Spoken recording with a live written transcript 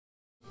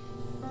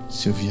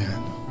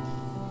Silviano,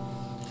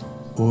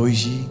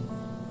 hoje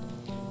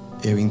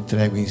eu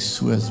entrego em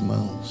suas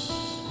mãos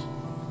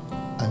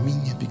a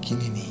minha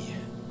pequenininha,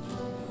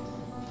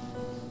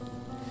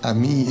 a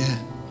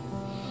minha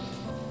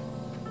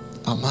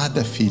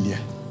amada filha,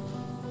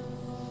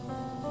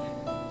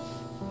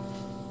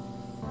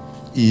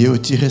 e eu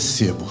te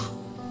recebo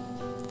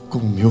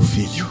como meu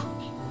filho.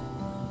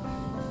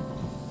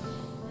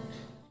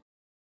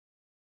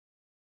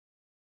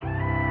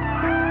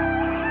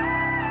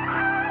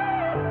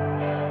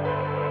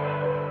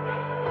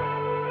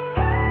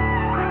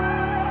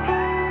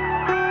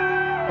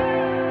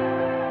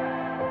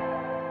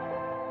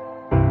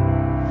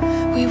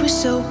 We were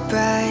so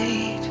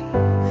bright,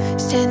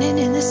 standing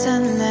in the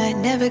sunlight,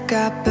 never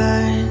got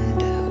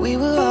burned. We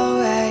were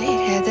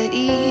alright, had that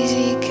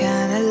easy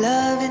kind of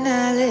love, and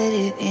I let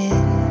it in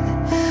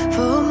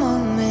for a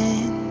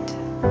moment.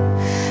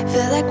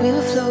 Felt like we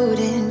were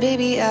floating,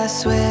 baby, I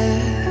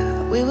swear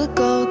we were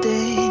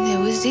golden. It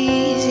was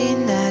easy,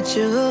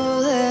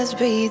 natural as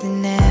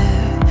breathing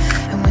air.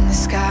 And when the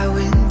sky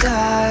went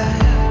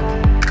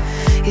dark,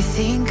 you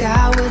think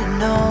I would've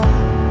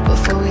known.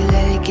 Before we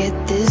let it get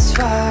this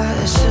far,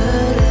 I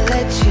should've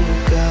let you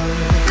go.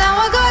 Now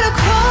I gotta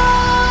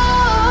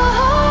crawl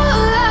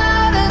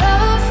out of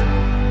love.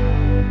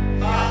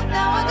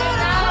 Now I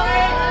gotta crawl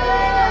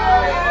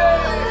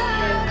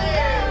out of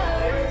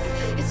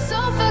love. It's so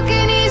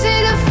fucking easy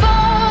to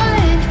fall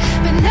in,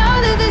 but now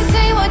that this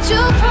ain't what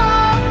you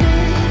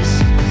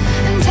promised,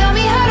 and tell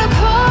me how to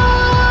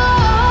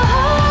crawl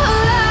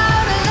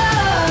out of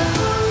love.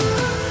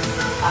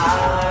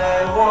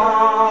 I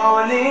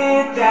want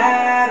it that.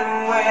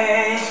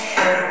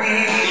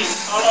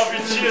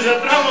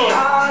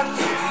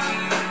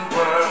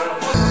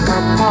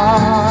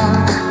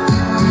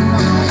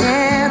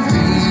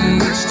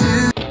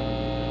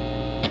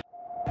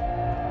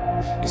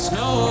 It's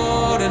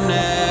no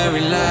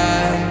ordinary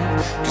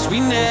life, 'cause we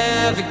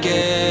never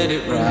get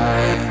it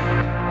right.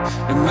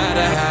 No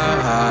matter how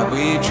hard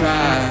we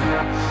try,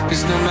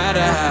 'cause no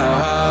matter how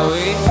hard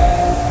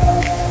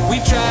we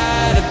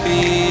try to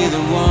be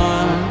the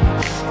one,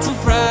 too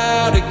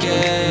proud to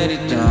get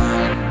it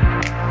done.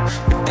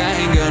 But that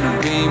ain't gonna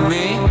be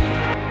me,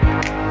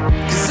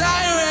 'cause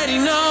I already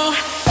know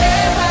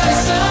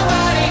everybody's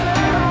somebody,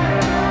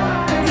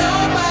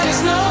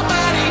 nobody's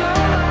nobody.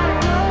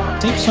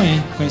 Sempre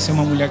sonhei conhecer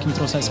uma mulher que me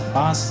trouxesse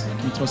paz,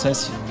 que me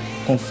trouxesse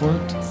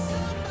conforto,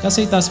 que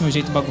aceitasse meu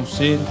jeito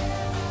bagunceiro,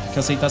 que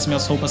aceitasse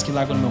minhas roupas que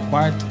largo no meu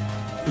quarto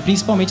e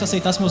principalmente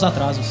aceitasse meus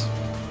atrasos.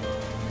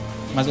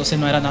 Mas você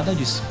não era nada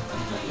disso.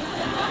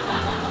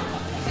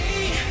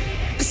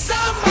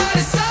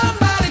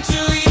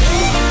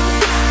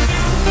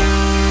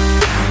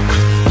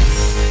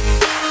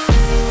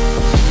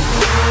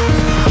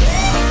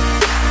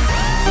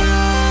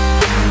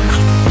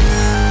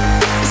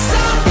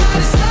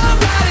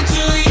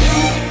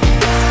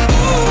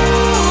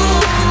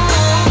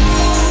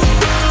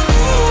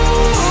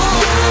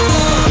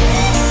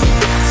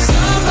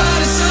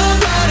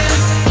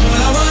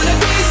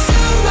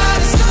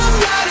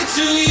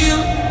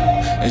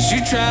 As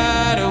you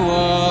try to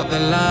walk the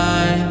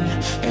line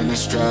and the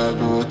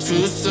struggle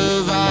to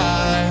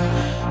survive,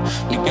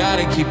 you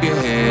gotta keep your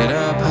head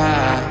up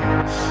high.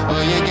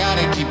 Oh, you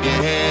gotta keep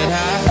your head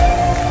high.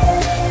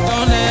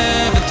 Don't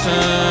ever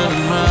turn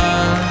and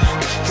run,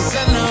 'cause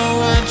I know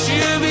what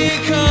you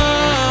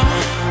become.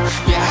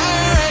 Yeah, I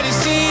already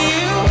see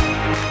you,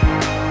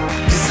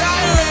 'cause I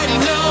already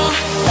know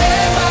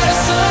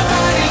everybody's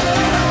somebody,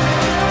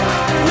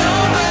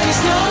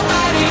 nobody's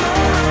nobody.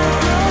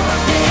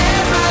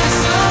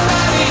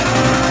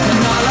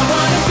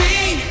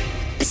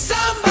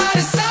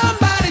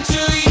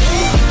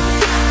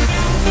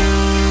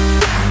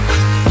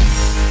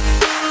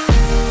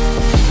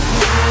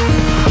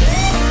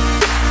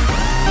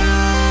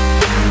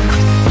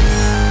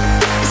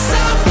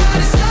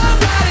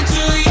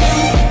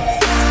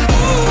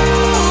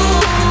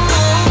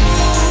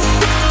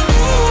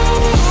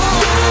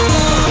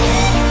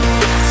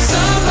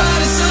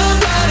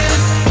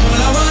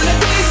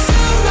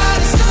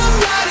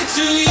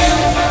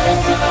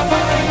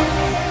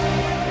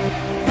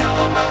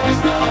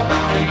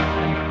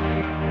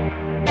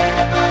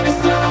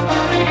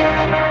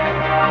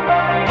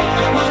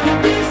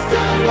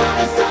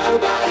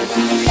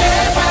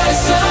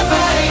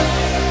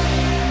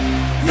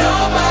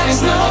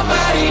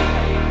 Nobody,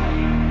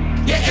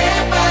 yeah,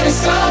 everybody's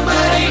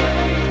somebody,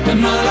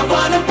 and all I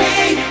wanna be